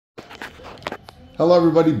Hello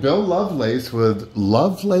everybody, Bill Lovelace with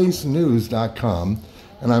lovelacenews.com,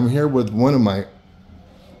 and I'm here with one of my,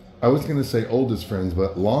 I was going to say oldest friends,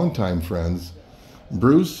 but longtime friends,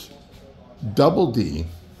 Bruce DD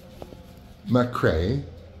MacRae,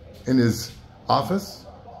 in his office.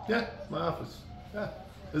 Yeah, my office. Yeah,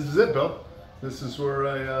 this is it, Bill. This is where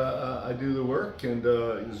I do the work, and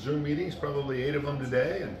Zoom meetings, probably 8 of them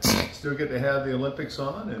today, and still get to have the Olympics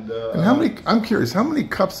on. And how many? I'm curious, how many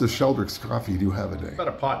cups of Sheldrick's coffee do you have a day? About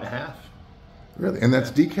a pot and a half. Really? And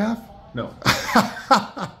that's decaf? No.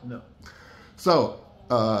 No. So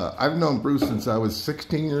I've known Bruce since I was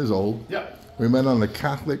 16 years old. Yeah. We met on a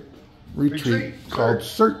Catholic retreat called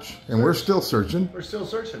Search, and we're still searching. We're still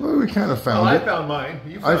searching. Well, we kind of found it. I found mine.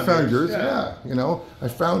 You found I found yours. Yeah. You know, I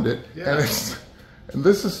found it, and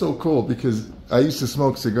this is so cool because I used to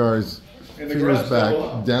smoke cigars a few years back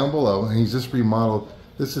down below, and he's just remodeled.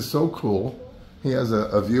 This is so cool. He has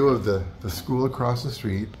a view of the school across the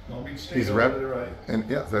street. Long Beach State, he's over to the right. And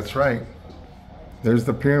yeah, that's right. There's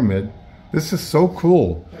the pyramid. This is so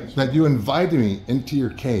cool that you invited me into your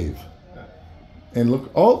cave. And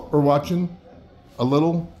look, oh, we're watching a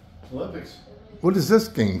little Olympics. What is this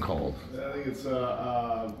game called? I think it's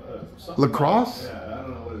lacrosse? Yeah, I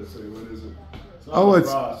don't know what it is. What is it? I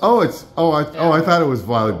thought it was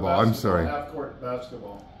volleyball. I'm sorry. Half-court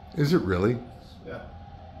basketball. Is it really? Yeah.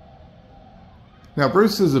 Now,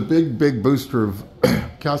 Bruce is a big booster of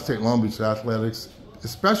Cal State Long Beach athletics,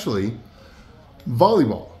 especially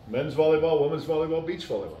volleyball. Men's volleyball, women's volleyball, beach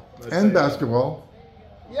volleyball. And basketball.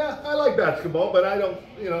 Yeah, I like basketball, but I don't,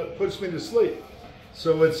 it puts me to sleep.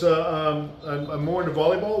 So it's, I'm more into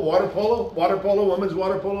volleyball, water polo, women's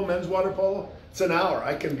water polo, men's water polo. It's an hour.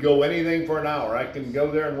 I can go anything for an hour. I can go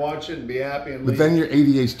there and watch it and be happy and leave. But then your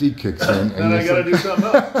ADHD kicks in. Then I got to do something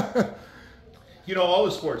else. All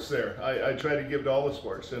the sports there. I try to give to all the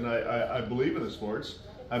sports, and I believe in the sports.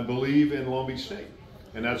 I believe in Long Beach State,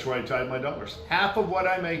 and that's where I tithe my dollars. Half of what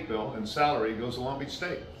I make, Bill, in salary goes to Long Beach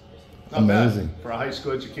State. Not amazing. Bad for a high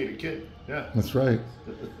school educated kid. Yeah. That's right.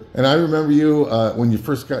 And I remember you when you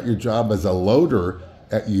first got your job as a loader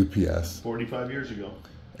at UPS. 45 years ago.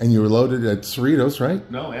 And you were loaded at Cerritos,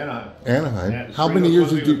 right? No, Anaheim. Anaheim. Yeah, how many years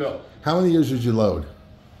did you? How many years did you load?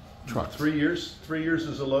 Trucks. 3 years. 3 years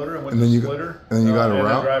as a loader. I went to splitter. And then you got a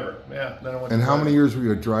route. Driver. Yeah. Then I went. And how many years were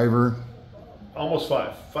you a driver? Almost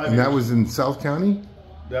 5. 5 years. And that was in South County.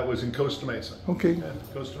 That was in Costa Mesa. Okay. Yeah,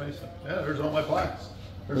 Costa Mesa. Yeah, there's all my plaques.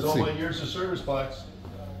 There's all my years of service plaques.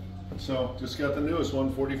 So just got the newest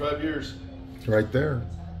one, 45 years. Right there.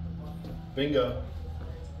 Bingo.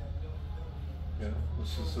 Yeah,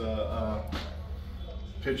 this is a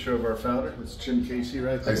picture of our founder. It's Jim Casey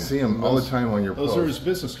right there. I see him all the time on your post. Those are his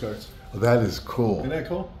business cards. Well, that is cool. Isn't that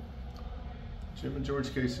cool? Jim and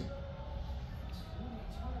George Casey.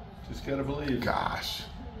 Just gotta believe. Gosh.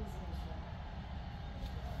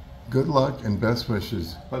 Good luck and best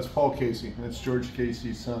wishes. That's Paul Casey. That's George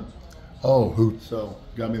Casey's son. Oh, who? So,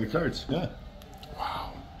 got me the cards. Yeah.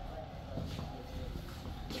 Wow.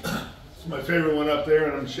 It's my favorite one up there,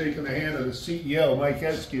 and I'm shaking the hand of the CEO, Mike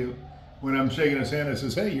Eskew. When I'm shaking his hand, it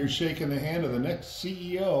says, "Hey, you're shaking the hand of the next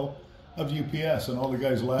CEO of UPS," and all the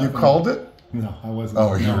guys laughing. You called it? No, I wasn't.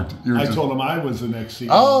 Oh, no. you were I just... told him I was the next CEO.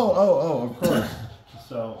 Oh, of course.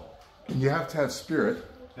 So. You have to have spirit.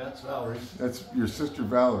 That's Valerie. That's your sister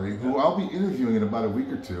Valerie, who I'll be interviewing in about a week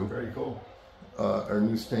or two. Very cool. Our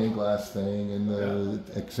new stained glass thing and the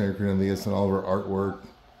Xanacronilius and all of our artwork.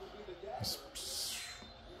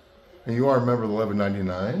 And you are a member of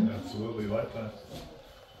 1199. Absolutely, lifetime.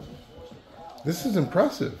 This is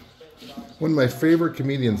impressive. One of my favorite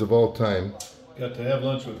comedians of all time. Got to have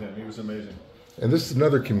lunch with him. He was amazing. And this is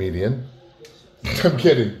another comedian. I'm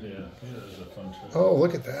kidding. Yeah, it was a fun trip. Oh,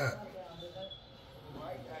 look at that.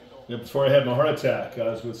 Yeah, before I had my heart attack, I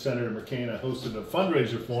was with Senator McCain. I hosted a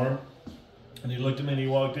fundraiser for him. And he looked at me and he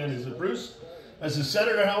walked in. He said, "Bruce," I said,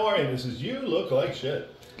 "Senator, how are you?" And he says, "You look like shit."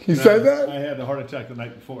 He said that? I had the heart attack the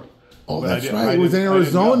night before. Oh, that's right. It was in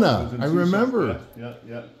Arizona. I remember. Yeah.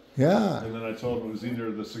 And then I told him it was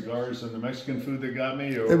either the cigars and the Mexican food that got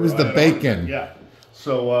me, or it was the bacon. Yeah.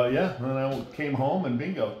 So and then I came home and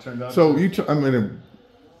bingo, turned out. So I'm going to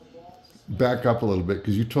back up a little bit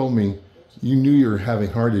because you told me you knew you were having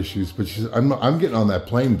heart issues, but she said, I'm getting on that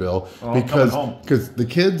plane, Bill, because the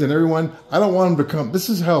kids and everyone, I don't want them to come. This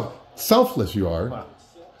is how selfless you are. Wow.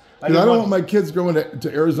 Because I don't want my kids going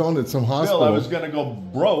to Arizona at some hospital. Bill, I was going to go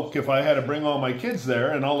broke if I had to bring all my kids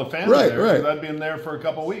there and all the family there. Right. I'd been there for a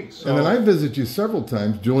couple of weeks. So. And then I visit you several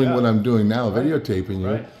times doing what I'm doing now, videotaping you.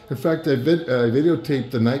 Right. In fact, I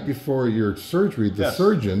videotaped the night before your surgery, the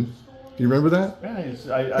surgeon. Do you remember that?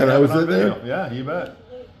 Yeah, I was there. Yeah, you bet.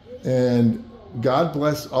 And God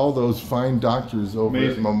bless all those fine doctors over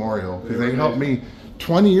at Memorial, because they helped me.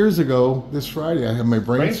 20 years ago this Friday, I had my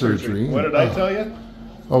brain surgery. What did I tell you?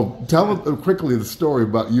 Oh, tell quickly the story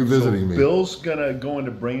about you visiting me. Bill's gonna go into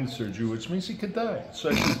brain surgery, which means he could die. So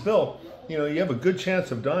I said, Bill, you know, you have a good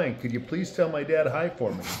chance of dying. Could you please tell my dad hi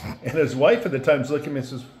for me? And his wife at the time's looking at me and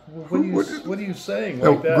says, well, what are you saying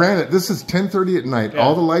like that? Granted, this is 10:30 at night.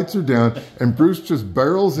 All the lights are down, and Bruce just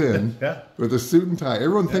barrels in with a suit and tie.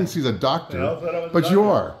 Everyone thinks he's a doctor, but you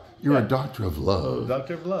are. You're a doctor of love.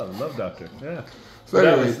 Doctor of love. Love doctor. Yeah. So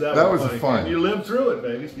anyway, that was fun. And you lived through it,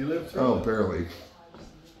 baby. You lived through it. Oh, barely.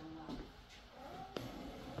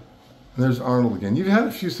 And there's Arnold again. You've had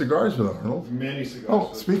a few cigars with Arnold. Many cigars.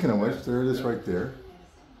 Oh, speaking of which, there it is right there.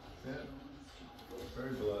 Yeah.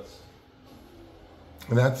 Very blessed.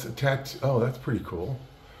 And that's attached. Oh, that's pretty cool.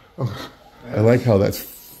 Oh, I like how that's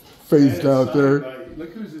phased out there.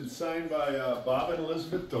 Look who's it signed by Bob and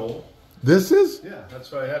Elizabeth Dole. This is? Yeah,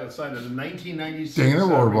 that's why I had it signed in 1996. Dana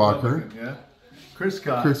Rohrbacher. Yeah. Chris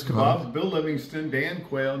Cox, Bob, Bill Livingston, Dan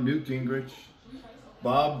Quayle, Newt Gingrich,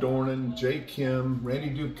 Bob Dornan, Jay Kim, Randy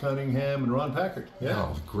Duke Cunningham, and Ron Packard. Yeah.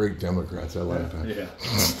 Oh, great Democrats. I like that. Yeah.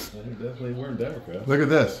 They definitely weren't Democrats. Look at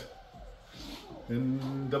this.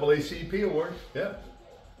 And AACP award. Yeah.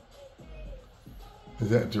 Is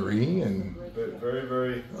that Doreen? And very,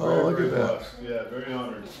 very. Oh, look at that. Blessed. Yeah, very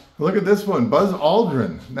honored. Look at this one, Buzz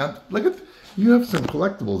Aldrin. Now, look at you have some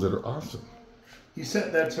collectibles that are awesome. He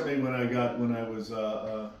sent that to me when I got to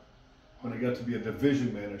be a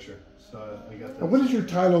division manager. So I got that. What is your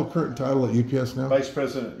current title at UPS now? Vice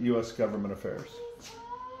President, U.S. Government Affairs.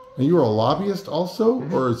 And you were a lobbyist also,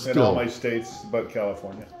 or still? In all my states, but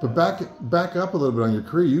California. But back up a little bit on your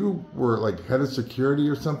career. You were like head of security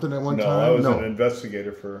or something at one time? No, I was an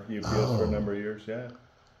investigator for UPS for a number of years, yeah.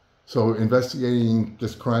 So investigating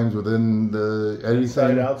just crimes within the anything?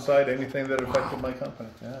 Inside, outside, anything that affected my company.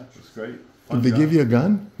 Yeah, it was great. Did they give you a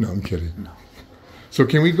gun? No, I'm kidding. No. So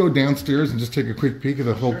can we go downstairs and just take a quick peek at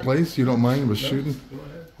the whole place? You don't mind with shooting? Go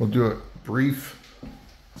ahead. We'll do a brief.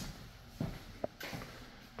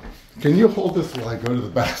 Can you hold this while I go to the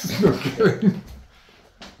bathroom? No kidding.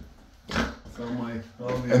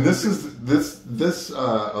 And this is this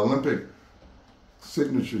Olympic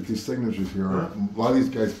signature. These signatures here are a lot of these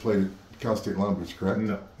guys played at Cal State Long Beach, correct?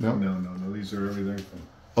 No. These are everything from.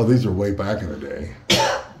 Oh, these are way back in the day.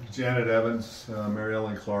 Janet Evans, Mary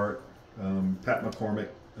Ellen Clark, Pat McCormick.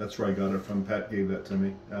 That's where I got it from. Pat gave that to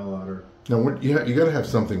me. Al Otter. Now, you got to have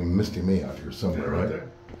something Misty May out here somewhere, right? There.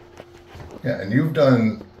 Yeah, and you've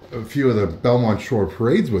done a few of the Belmont Shore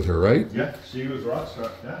parades with her, right? Yeah, she was rock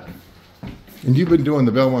star. Yeah. And you've been doing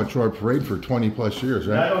the Belmont Shore parade for 20 plus years,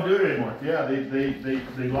 right? I don't do it anymore. Yeah,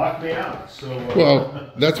 they locked me out. So.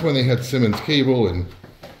 Well, that's when they had Simmons Cable, and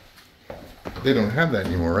they don't have that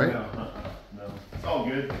anymore, right? No. It's all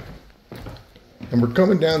good. And we're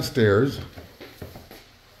coming downstairs.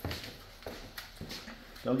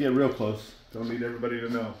 Don't get real close. Don't need everybody to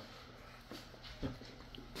know.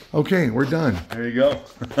 Okay, we're done. There you go.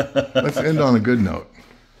 Let's end on a good note.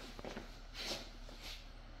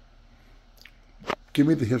 Give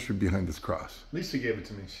me the history behind this cross. Lisa gave it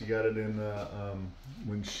to me. She got it in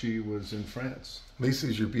when she was in France.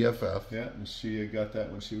 Lisa's your BFF. Yeah, and she got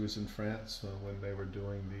that when she was in France when they were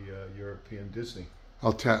doing the European Disney.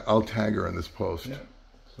 I'll tag her in this post. Yeah.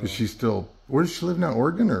 Is she still? Where does she live now?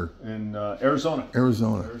 Oregon or? In Arizona.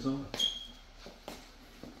 Arizona.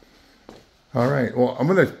 All right. Well, I'm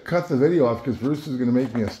going to cut the video off because Bruce is going to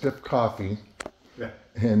make me a stiff coffee. Yeah.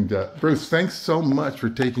 And Bruce, thanks so much for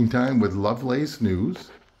taking time with Lovelace News.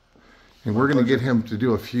 And we're going to get him to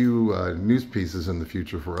do a few news pieces in the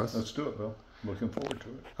future for us. Let's do it, Bill. Looking forward to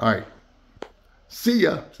it. All right. See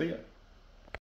ya. See ya.